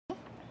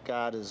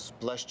God has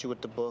blessed you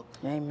with the book.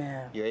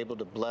 Amen. You're able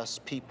to bless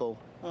people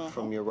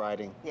from your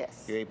writing.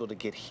 Yes. You're able to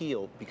get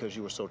healed because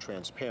you were so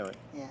transparent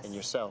in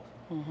yourself.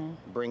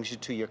 Brings you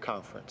to your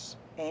conference.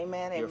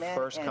 Amen, your amen,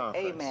 first and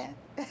conference. Amen.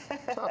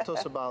 Talk to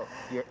us about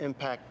your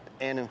Impact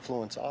and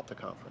Influence Author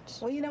Conference.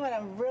 Well, you know what?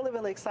 I'm really,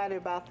 really excited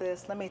about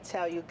this. Let me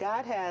tell you,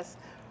 God has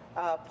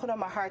put on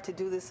my heart to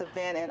do this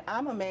event, and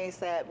I'm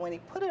amazed that when he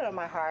put it on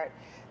my heart,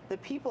 the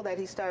people that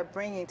he started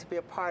bringing to be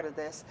a part of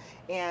this.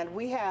 And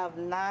we have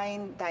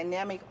 9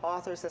 dynamic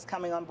authors that's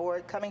coming on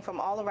board, coming from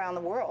all around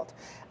the world,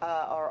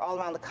 or all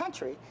around the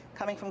country,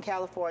 coming from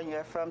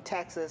California, from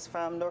Texas,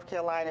 from North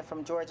Carolina,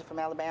 from Georgia, from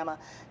Alabama,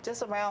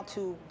 just around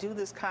to do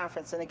this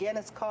conference. And again,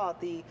 it's called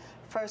the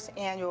First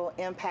Annual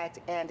Impact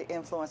and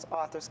Influence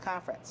Authors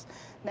Conference.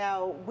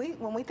 Now,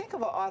 when we think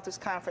of an authors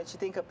conference, you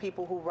think of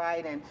people who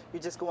write and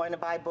you're just going to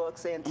buy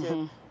books and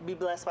to be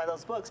blessed by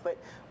those books. But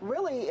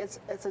really, it's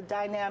a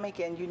dynamic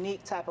and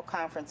unique type of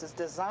conference. It's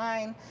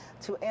designed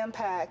to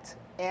impact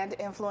and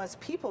influence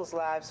people's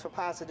lives for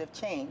positive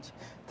change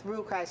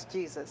through Christ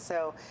Jesus.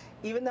 So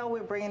even though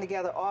we're bringing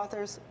together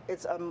authors,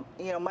 it's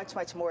much,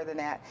 much more than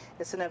that.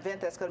 It's an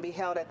event that's going to be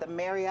held at the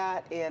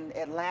Marriott in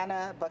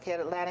Atlanta, Buckhead,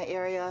 Atlanta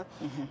area.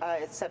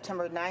 It's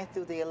September 9th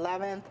through the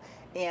 11th.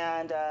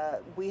 And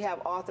we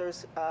have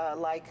authors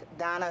like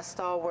Donna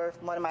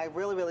Stallworth, one of my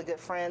really, really good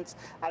friends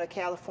out of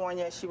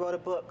California. She wrote a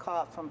book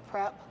called From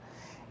Prep,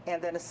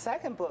 and then a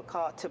second book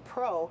called To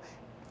Pro,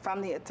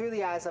 through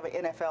the eyes of an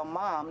NFL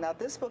mom. Now,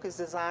 this book is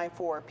designed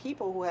for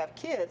people who have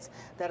kids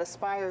that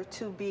aspire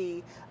to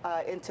be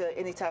into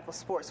any type of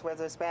sports,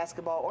 whether it's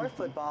basketball or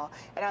football.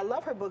 And I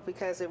love her book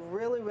because it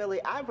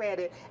really, I read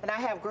it, and I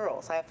have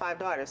girls. I have 5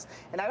 daughters.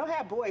 And I don't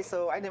have boys,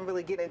 so I didn't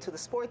really get into the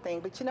sport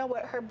thing. But you know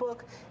what? Her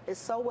book is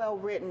so well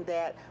written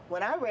that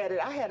when I read it,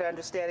 I had an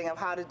understanding of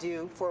how to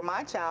do for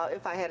my child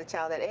if I had a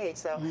child that age.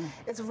 So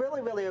it's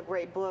really a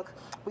great book.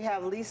 We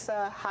have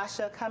Lisa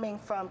Hasha coming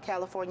from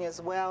California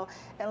as well.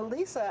 And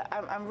Lisa,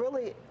 I'm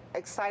really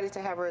excited to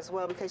have her as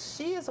well because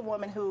she is a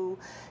woman who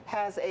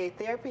has a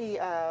therapy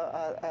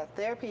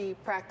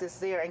practice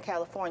there in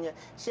California.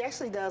 She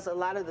actually does a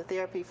lot of the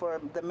therapy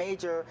for the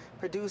major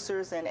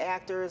producers and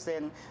actors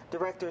and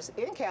directors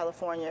in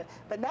California.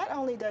 But not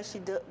only does she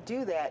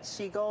do that,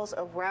 she goes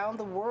around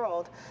the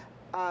world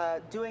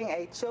doing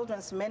a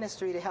children's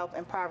ministry to help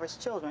impoverished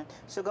children.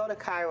 She'll go to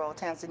Cairo,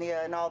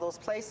 Tanzania, and all those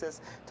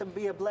places to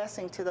be a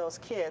blessing to those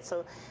kids.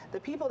 So the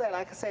people that,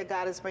 like I said,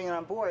 God is bringing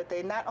on board,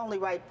 they not only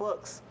write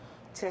books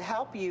to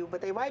help you, but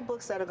they write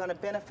books that are going to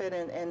benefit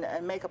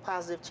and make a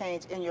positive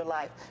change in your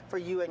life for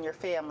you and your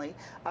family.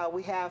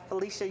 We have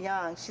Felicia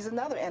Young. She's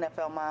another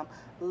NFL mom.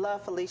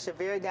 Love Felicia,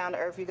 very down to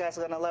earth. You guys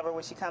are going to love her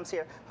when she comes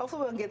here.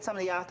 Hopefully we'll get some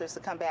of the authors to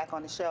come back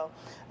on the show.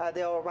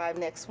 They'll arrive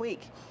next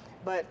week.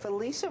 But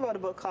Felicia wrote a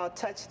book called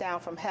Touchdown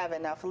from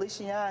Heaven. Now,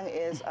 Felicia Young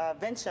is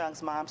Vince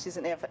Young's mom. She's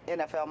an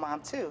NFL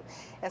mom, too.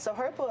 And so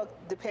her book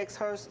depicts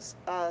her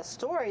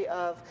story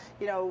of,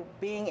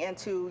 being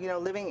into,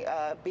 living,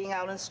 being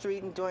out on the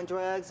street and doing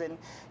drugs and,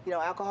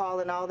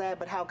 alcohol and all that,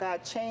 but how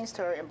God changed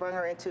her and brought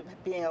her into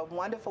being a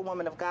wonderful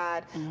woman of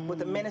God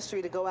with a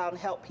ministry to go out and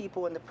help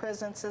people in the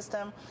prison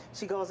system.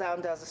 She goes out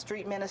and does a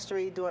street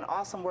ministry, doing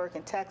awesome work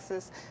in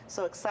Texas.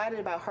 So excited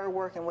about her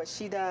work and what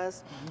she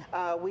does.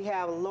 We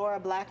have Laura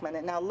Blackman.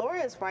 And now Laura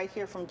is right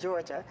here from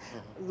Georgia.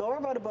 Laura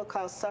wrote a book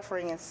called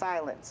Suffering in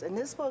Silence. And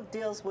this book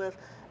deals with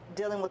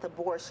dealing with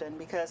abortion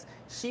because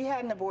she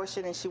had an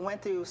abortion and she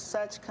went through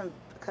such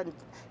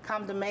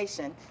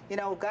condemnation.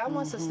 God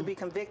wants us to be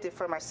convicted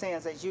from our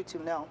sins, as you two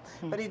know,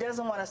 but he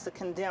doesn't want us to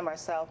condemn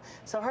ourselves.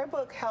 So her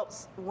book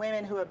helps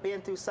women who have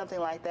been through something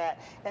like that,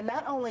 and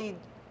not only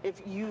if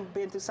you've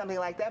been through something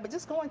like that, but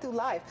just going through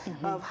life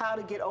of how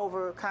to get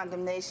over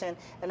condemnation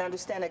and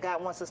understand that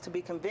God wants us to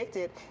be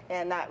convicted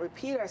and not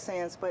repeat our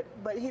sins, but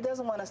he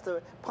doesn't want us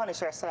to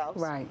punish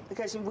ourselves. Right.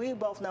 Because we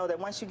both know that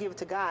once you give it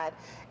to God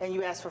and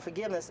you ask for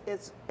forgiveness,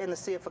 it's in the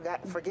sea of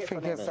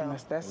forgetfulness. So,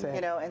 that's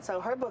it. And so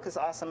her book is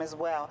awesome as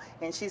well,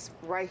 and she's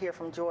right here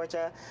from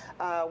Georgia.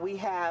 We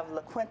have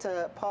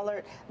LaQuinta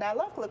Pollard. Now, I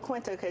love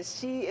LaQuinta because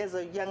she is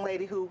a young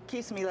lady who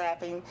keeps me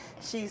laughing.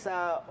 She's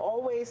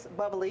always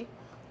bubbly.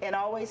 And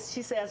always,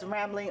 she says,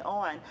 rambling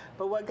on.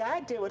 But what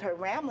God did with her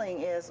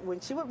rambling is when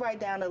she would write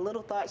down the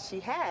little thoughts she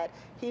had,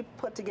 he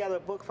put together a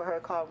book for her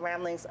called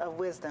Ramblings of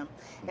Wisdom.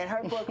 And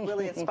her book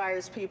really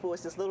inspires people.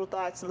 It's just little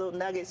thoughts, little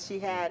nuggets she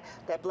had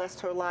that blessed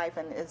her life,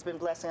 and it's been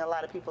blessing a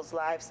lot of people's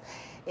lives.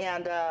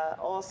 And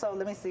also,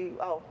 let me see,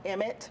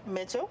 Emmett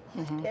Mitchell.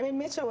 Emmett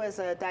Mitchell is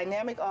a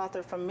dynamic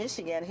author from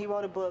Michigan. He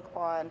wrote a book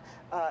on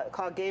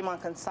called Game on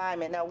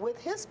Consignment. Now, with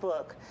his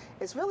book,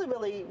 it's really,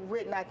 really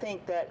written, I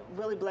think, that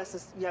really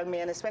blesses young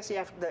men,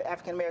 especially the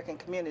African American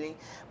community,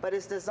 but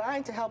it's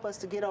designed to help us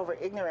to get over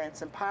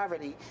ignorance and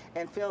poverty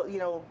and feel,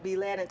 be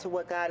led into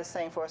what God is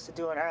saying for us to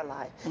do in our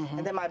life.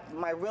 And then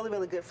my really,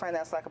 really good friend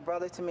that's like a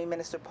brother to me,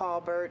 Minister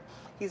Paul Burt,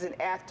 he's an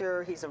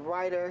actor, he's a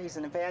writer, he's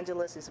an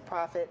evangelist, he's a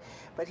prophet,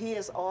 but he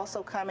is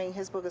also coming.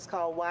 His book is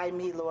called Why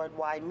Me, Lord,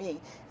 Why Me?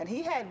 And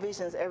he had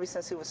visions ever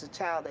since he was a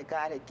child that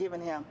God had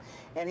given him,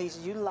 and he's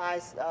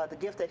utilized the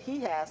gift that he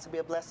has to be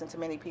a blessing to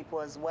many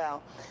people as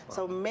well.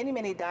 So many,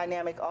 many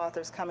dynamic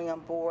authors coming on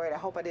board. I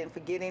hope I didn't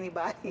forget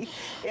anybody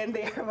in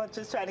there. I'm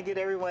just trying to get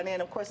everyone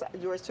in. Of course,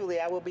 yours truly,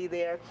 I will be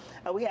there.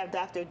 We have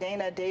Dr.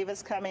 Dana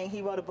Davis coming.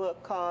 He wrote a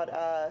book called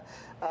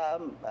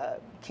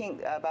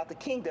about the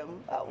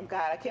kingdom. Oh,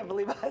 God, I can't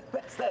believe I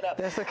messed that up.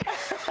 That's okay.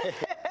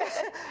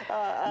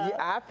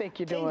 I think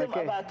you're doing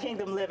good. About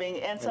kingdom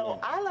living. And so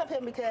I love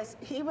him because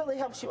he really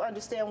helps you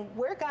understand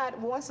where God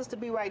wants us to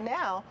be right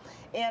now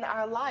in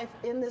our life,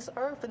 in this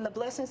earth, and the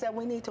blessings that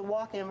we need to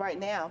walk in right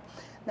now.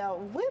 Now,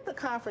 with the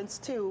conference,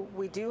 too,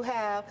 we do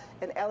have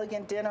an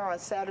elegant dinner on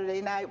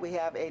Saturday night. We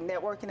have a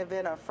networking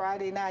event on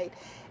Friday night.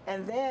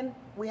 And then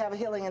we have a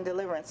healing and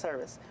deliverance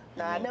service.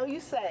 Now, I know you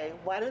say,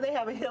 why do they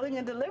have a healing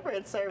and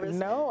deliverance service?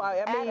 No,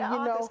 I mean,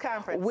 this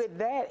conference? With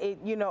that, it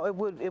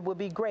would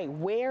be great.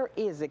 Where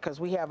is it? Because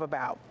we have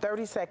about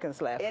 30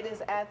 seconds left. It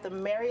is at the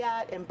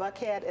Marriott in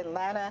Buckhead,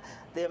 Atlanta,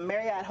 the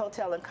Marriott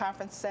Hotel and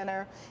Conference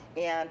Center,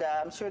 and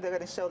I'm sure they're going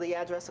to show the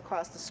address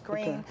across the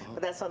screen,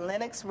 but that's on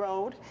Lenox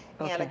Road,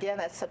 and again,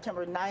 that's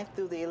September 9th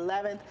through the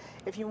 11th.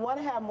 If you want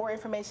to have more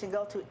information,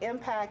 go to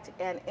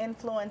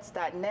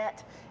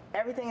impactandinfluence.net.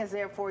 Everything is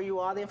there for you,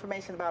 all the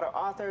information about our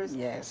authors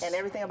and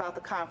everything about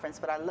the conference.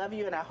 But I love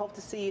you, and I hope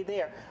to see you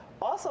there.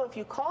 Also, if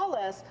you call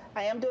us,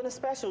 I am doing a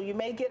special. You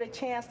may get a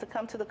chance to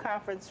come to the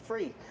conference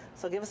free.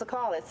 So give us a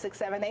call at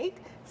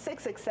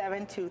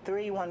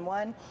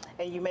 678-667-2311,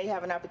 and you may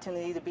have an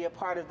opportunity to be a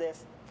part of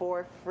this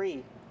for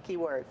free.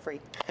 Keyword,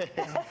 free.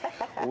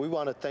 Well, we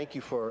want to thank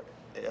you for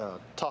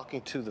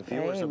talking to the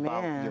viewers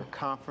about your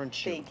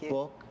conference, your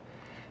book.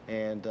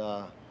 And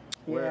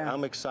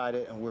I'm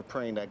excited, and we're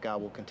praying that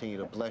God will continue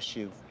to bless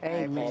you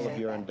in all of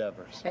your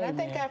endeavors. And I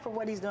thank God for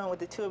what he's doing with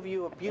the two of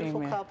you, a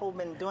beautiful couple,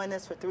 been doing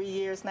this for 3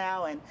 years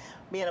now, and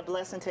being a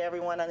blessing to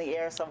everyone on the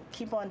air. So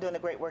keep on doing the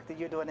great work that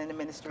you're doing in the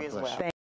ministry as well.